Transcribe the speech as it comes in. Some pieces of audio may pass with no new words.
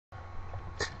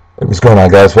What's going on,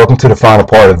 guys? Welcome to the final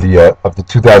part of the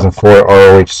 2004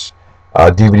 ROH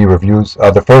DVD reviews.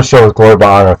 The first show was Glory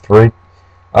by Honor 3.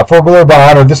 For Glory by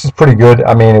Honor, this is pretty good.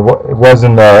 I mean, it was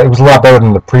a lot better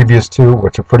than the previous two,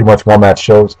 which are pretty much one-match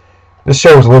shows. This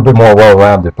show was a little bit more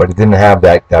well-rounded, but it didn't have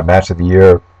that match of the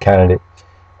year candidate.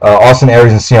 Austin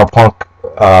Aries and CM Punk.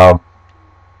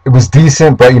 It was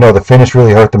decent, but the finish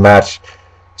really hurt the match.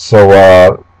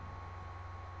 So.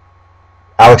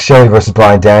 Alex Shelley versus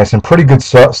Bryan Danielson. Pretty good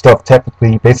stuff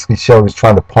technically. Basically, Shelley was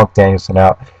trying to punk Danielson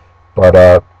out.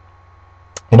 But,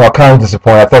 kind of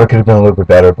disappointed. I thought it could have been a little bit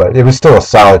better, but it was still a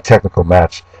solid technical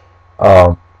match.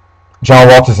 John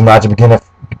Walters and Nigel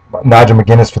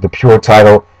McGuinness for the Pure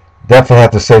title. Definitely have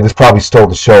to say this probably stole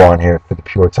the show on here for the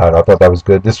Pure title. I thought that was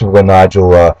good. This was when Nigel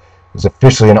was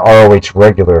officially an ROH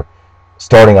regular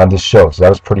starting on this show, so that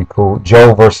was pretty cool.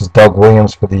 Joe versus Doug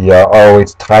Williams for the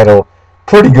ROH title.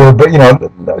 Pretty good, but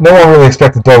no one really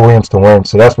expected Doug Williams to win,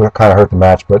 so that's what kind of hurt the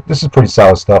match. But this is pretty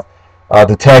solid stuff.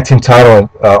 The tag team title and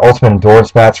Ultimate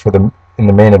Endurance match in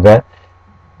the main event,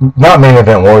 not main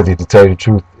event worthy to tell you the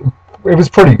truth. It was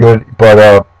pretty good,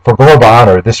 but for Glory by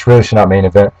Honor, this really should not main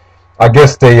event. I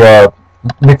guess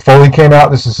Mick Foley came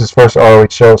out. This is his first ROH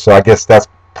show, so I guess that's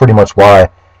pretty much why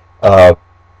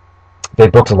they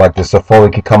booked it like this, so Foley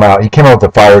could come out. He came out with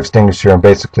a fire extinguisher and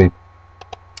basically,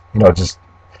 just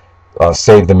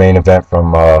saved the main event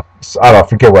from, I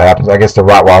forget what happens. I guess the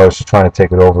Rottweilers are trying to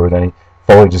take it over, and then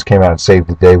Foley just came out and saved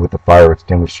the day with the fire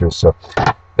extinguisher. So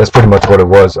that's pretty much what it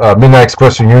was. Midnight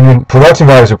Express reunion. Production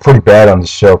values are pretty bad on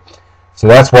this show, so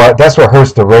that's what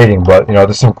hurts the rating. But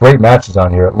there's some great matches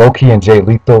on here. Low-Key and Jay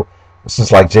Lethal. This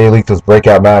is like Jay Lethal's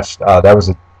breakout match. That was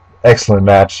an excellent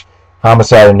match.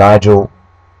 Homicide and Nigel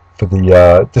for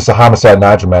the a Homicide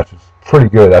Nigel match was pretty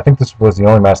good. I think this was the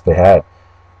only match they had.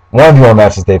 One of the only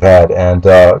matches they've had, and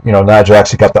Nigel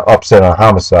actually got the upset on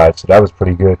Homicide, so that was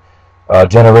pretty good.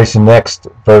 Generation Next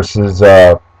versus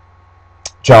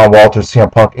John Walters,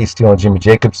 CM Punk, Ace Steel, and Jimmy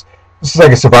Jacobs. This is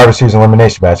like a Survivor Series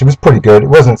elimination match. It was pretty good. It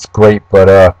wasn't great,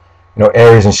 but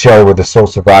Aries and Shelley were the sole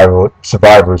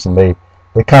survivors, and they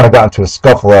kind of got into a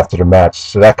scuffle after the match,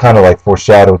 so that kind of like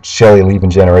foreshadowed Shelley leaving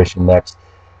Generation Next.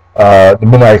 The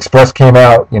Midnight Express came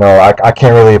out. I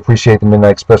can't really appreciate the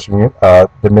Midnight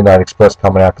Express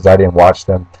coming out because I didn't watch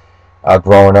them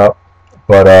growing up.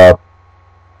 But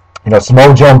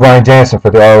Samoa Joe and Bryan Danielson for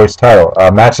the ROH title,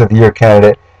 match of the year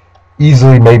candidate,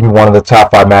 easily maybe one of the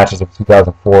top 5 matches of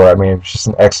 2004. I mean, it was just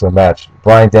an excellent match.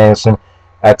 Bryan Danielson,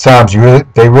 at times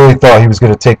they really thought he was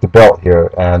going to take the belt here,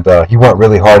 and he went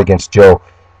really hard against Joe.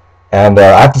 And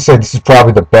I have to say, this is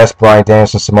probably the best Bryan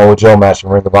Danielson Samoa Joe match in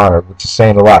Ring of Honor, which is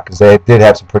saying a lot because they did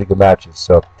have some pretty good matches.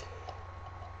 So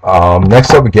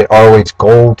next up, we get ROH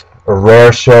Gold, a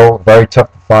rare show, very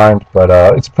tough to find, but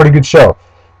it's a pretty good show.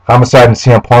 Homicide and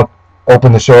CM Punk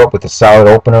opened the show up with a solid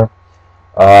opener.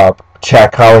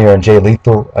 Chad Collyer and Jay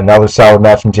Lethal, another solid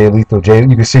match from Jay Lethal.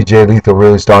 You can see Jay Lethal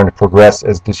really starting to progress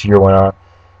as this year went on.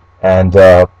 And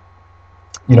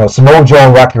Samoa Joe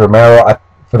and Rocky Romero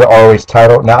for the ROH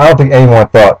title. Now, I don't think anyone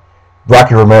thought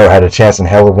Rocky Romero had a chance in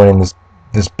hell of winning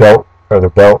this belt or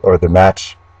the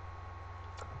match.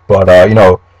 But,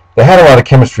 they had a lot of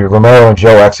chemistry. Romero and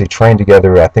Joe actually trained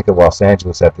together, I think, in Los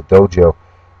Angeles at the dojo.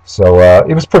 So,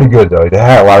 it was pretty good, though. They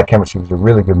had a lot of chemistry. It was a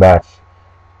really good match.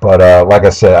 But, like I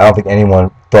said, I don't think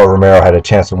anyone thought Romero had a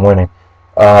chance of winning.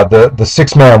 The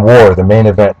six-man war, the main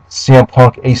event, CM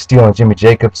Punk, Ace Steel, and Jimmy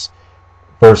Jacobs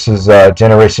versus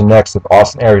Generation Next of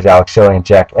Austin Aries, Alex Shelley, and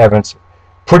Jack Evans.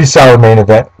 Pretty solid main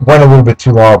event. Went a little bit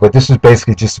too long, but this was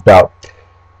basically just about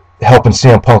helping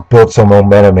CM Punk build some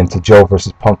momentum into Joe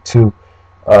versus Punk 2.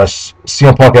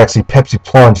 CM Punk actually Pepsi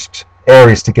plunged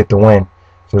Aries to get the win,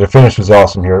 so the finish was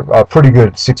awesome here. Pretty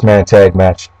good 6-man tag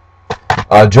match.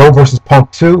 Joe versus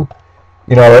Punk 2.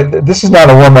 This is not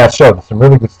a one-match show. There's some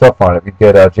really good stuff on it. We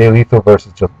get Jay Lethal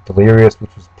versus Delirious,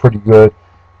 which was pretty good.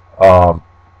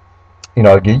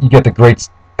 You get the great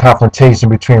confrontation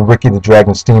between Ricky the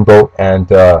Dragon Steamboat and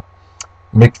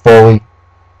Mick Foley.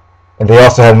 And they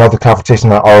also had another confrontation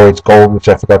on ROH Gold, which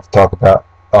I forgot to talk about.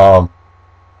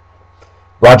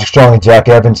 Roderick Strong and Jack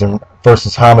Evans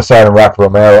versus Homicide and Rocky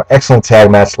Romero. Excellent tag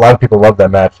match. A lot of people love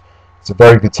that match. It's a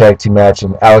very good tag team match.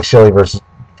 And Alex Shelley versus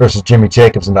Jimmy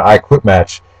Jacobs in the I Quit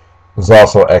match was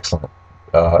also excellent.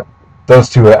 Those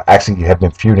two actually have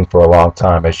been feuding for a long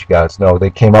time, as you guys know. They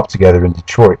came up together in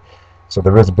Detroit. So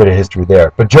there is a bit of history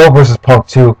there. But Joe versus Punk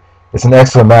 2, it's an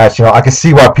excellent match. I can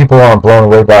see why people aren't blown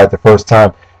away by it the first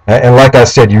time. And like I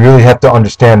said, you really have to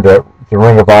understand the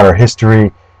Ring of Honor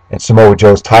history and Samoa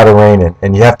Joe's title reign.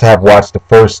 And you have to have watched the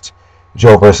first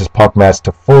Joe versus Punk match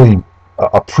to fully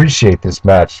appreciate this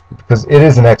match, because it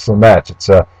is an excellent match. It's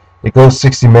It goes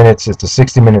 60 minutes. It's a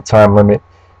 60-minute time limit,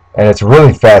 and it's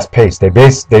really fast-paced.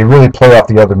 They really play off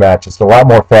the other match. It's a lot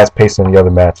more fast-paced than the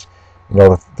other match. You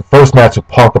know, the first match with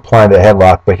Punk applying the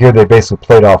headlock, but here they basically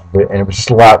played off of it, and it was just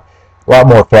a lot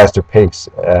more faster pace.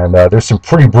 And there's some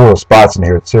pretty brutal spots in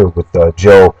here too, with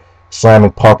Joe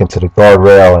slamming Punk into the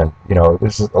guardrail, and you know,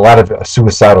 there's a lot of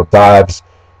suicidal dives.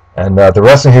 And the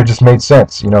wrestling here just made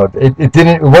sense. You know,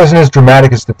 it wasn't as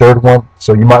dramatic as the third one,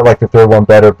 so you might like the third one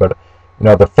better. But you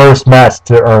know, the first match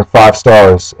to earn 5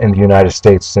 stars in the United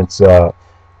States since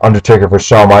Undertaker vs.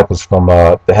 Shawn Michaels from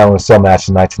the Hell in a Cell match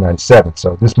in 1997.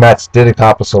 So this match did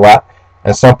accomplish a lot,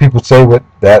 and some people say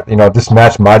that you know, this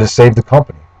match might have saved the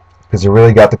company, because it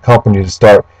really got the company to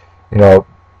start. You know,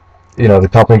 the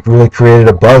company really created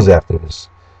a buzz after this.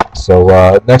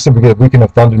 So next up we get Weekend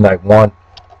of Thunder Night 1.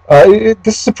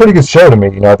 This is a pretty good show to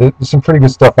me. You know, there's some pretty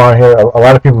good stuff on here. A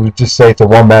lot of people would just say it's a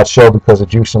one-match show because of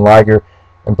Juice and Liger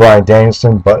and Bryan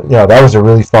Danielson, but you know, that was a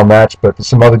really fun match. But there's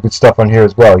some other good stuff on here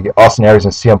as well. Austin Aries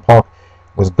and CM Punk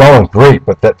was going great,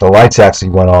 but the lights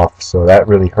actually went off, so that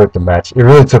really hurt the match. It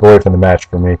really took away from the match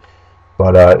for me,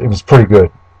 but it was pretty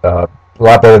good. A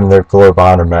lot better than their Glory of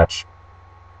Honor match.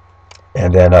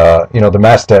 And then you know, the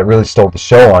match that really stole the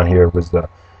show on here was the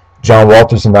John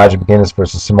Walters and Nigel McGuinness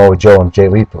versus Samoa Joe and Jay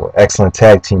Lethal. Excellent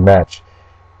tag team match.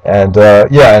 And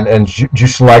yeah, and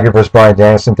Juice and Liger versus Bryan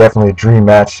Danielson, definitely a dream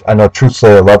match. I know Truth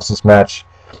Slayer loves this match,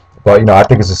 but you know, I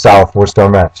think it's a solid 4-star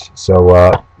match.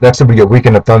 So next up we get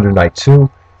Weekend of Thunder Night 2.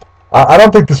 I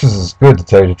don't think this was as good, to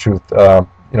tell you the truth.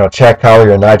 You know, Chad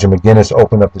Collyer and Nigel McGuinness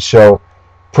opened up the show.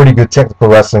 Pretty good technical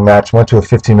wrestling match. Went to a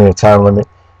 15-minute time limit.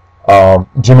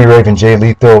 Jimmy Raven, Jay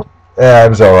Lethal, it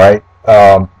was alright.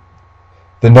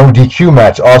 The no DQ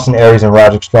match, Austin Aries and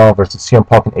Roderick Strong versus CM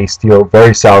Punk and Ace Steel,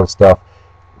 very solid stuff.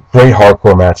 Great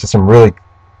hardcore match. There's some really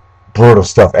brutal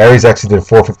stuff. Aries actually did a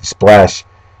 450 splash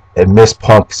and missed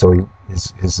Punk, so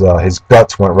his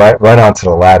guts went right onto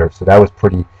the ladder. So that was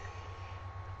pretty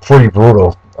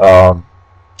brutal.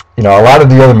 You know, a lot of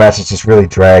the other matches just really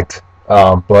dragged.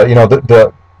 But you know,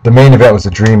 the main event was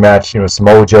a dream match. You know,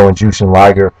 Samoa Joe and Juice and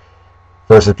Liger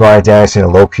versus Bryan Danielson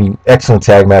and Low-Key. Excellent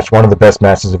tag match. One of the best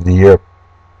matches of the year.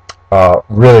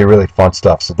 Really fun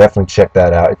stuff. So definitely check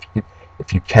that out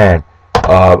if you can.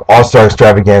 All-Star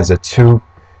Extravaganza 2.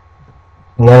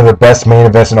 One of the best main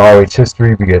events in ROH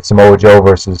history. We get Samoa Joe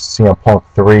versus CM Punk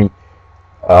 3.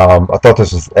 I thought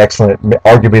this was excellent.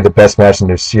 Arguably the best match in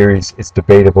their series. It's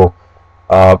debatable.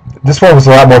 This one was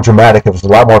a lot more dramatic. It was a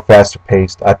lot more faster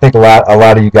paced. I think a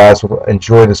lot of you guys will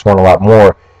enjoy this one a lot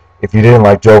more if you didn't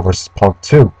like Joe versus Punk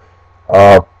 2.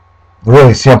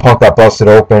 Really, CM Punk got busted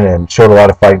open and showed a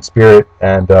lot of fighting spirit,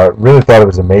 and really thought it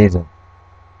was amazing.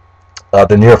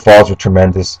 The near falls were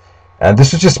tremendous, and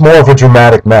this was just more of a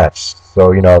dramatic match.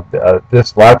 So you know, a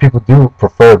lot of people do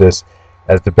prefer this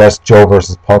as the best Joe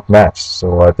versus Punk match.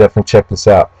 So definitely check this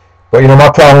out. But you know, my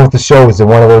problem with the show is it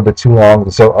went a little bit too long.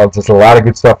 So there's a lot of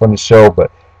good stuff on the show,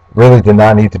 but really did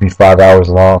not need to be 5 hours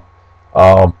long.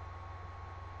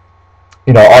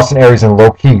 You know, Austin Aries and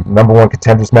Low-Key, #1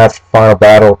 contenders match, final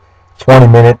battle,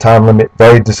 20-minute time limit,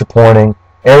 very disappointing.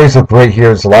 Aries looked great here.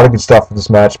 There's a lot of good stuff for this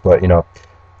match, but you know,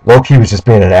 Low-Key was just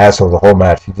being an asshole the whole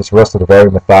match. He just wrestled a very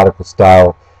methodical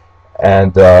style,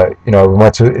 and you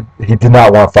know, he did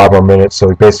not want 5 more minutes, so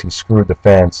he basically screwed the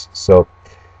fans. So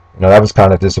you know, that was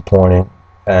kind of disappointing.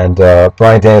 And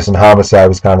Bryan Danielson Homicide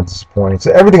was kind of disappointing.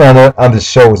 So everything on this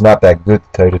show was not that good, to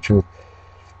tell you the truth.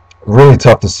 Really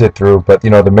tough to sit through, but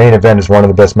you know, the main event is one of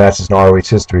the best matches in ROH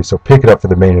history, so pick it up for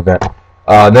the main event.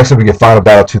 Next up we get Final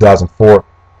Battle 2004.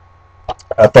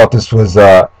 I thought this was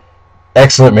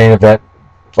excellent main event.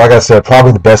 Like I said,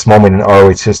 probably the best moment in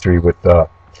ROH history, with you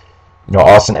know,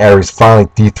 Austin Aries finally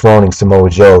dethroning Samoa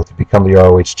Joe to become the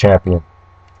ROH champion.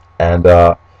 And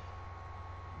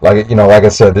like I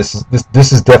said, this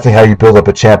is definitely how you build up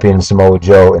a champion in Samoa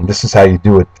Joe, and this is how you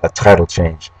do a title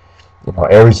change. You know,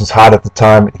 Aries was hot at the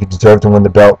time. He deserved to win the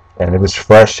belt, and it was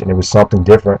fresh, and it was something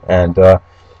different. And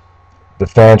the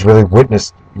fans really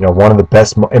witnessed, you know, one of the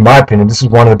best, in my opinion, this is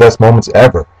one of the best moments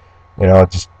ever. You know,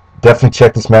 just definitely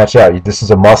check this match out. This is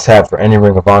a must-have for any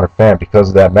Ring of Honor fan because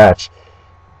of that match.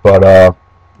 But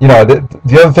you know,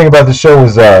 the other thing about the show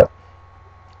was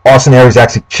Austin Aries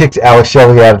actually kicked Alex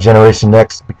Shelley out of Generation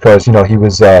Next because, you know, he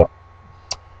was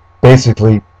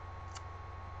basically,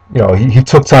 you know, he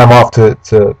took time off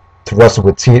to wrestle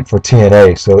for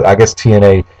TNA. So I guess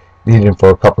TNA needed him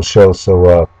for a couple shows.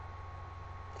 So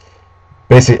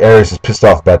basically Aries is pissed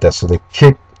off about that. So they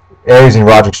kicked Aries and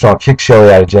Roderick Strong kicked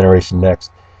Shelley out of Generation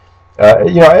Next.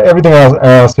 You know, everything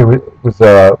else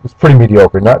was pretty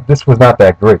mediocre. This was not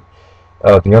that great.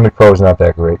 The undercard was not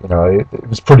that great. You know, it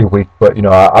was pretty weak. But you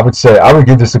know, I would say I would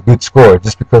give this a good score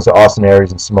just because of Austin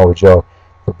Aries and Samoa Joe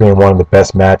for being one of the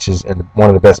best matches and one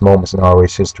of the best moments in ROH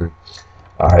history.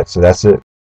 All right, so that's it.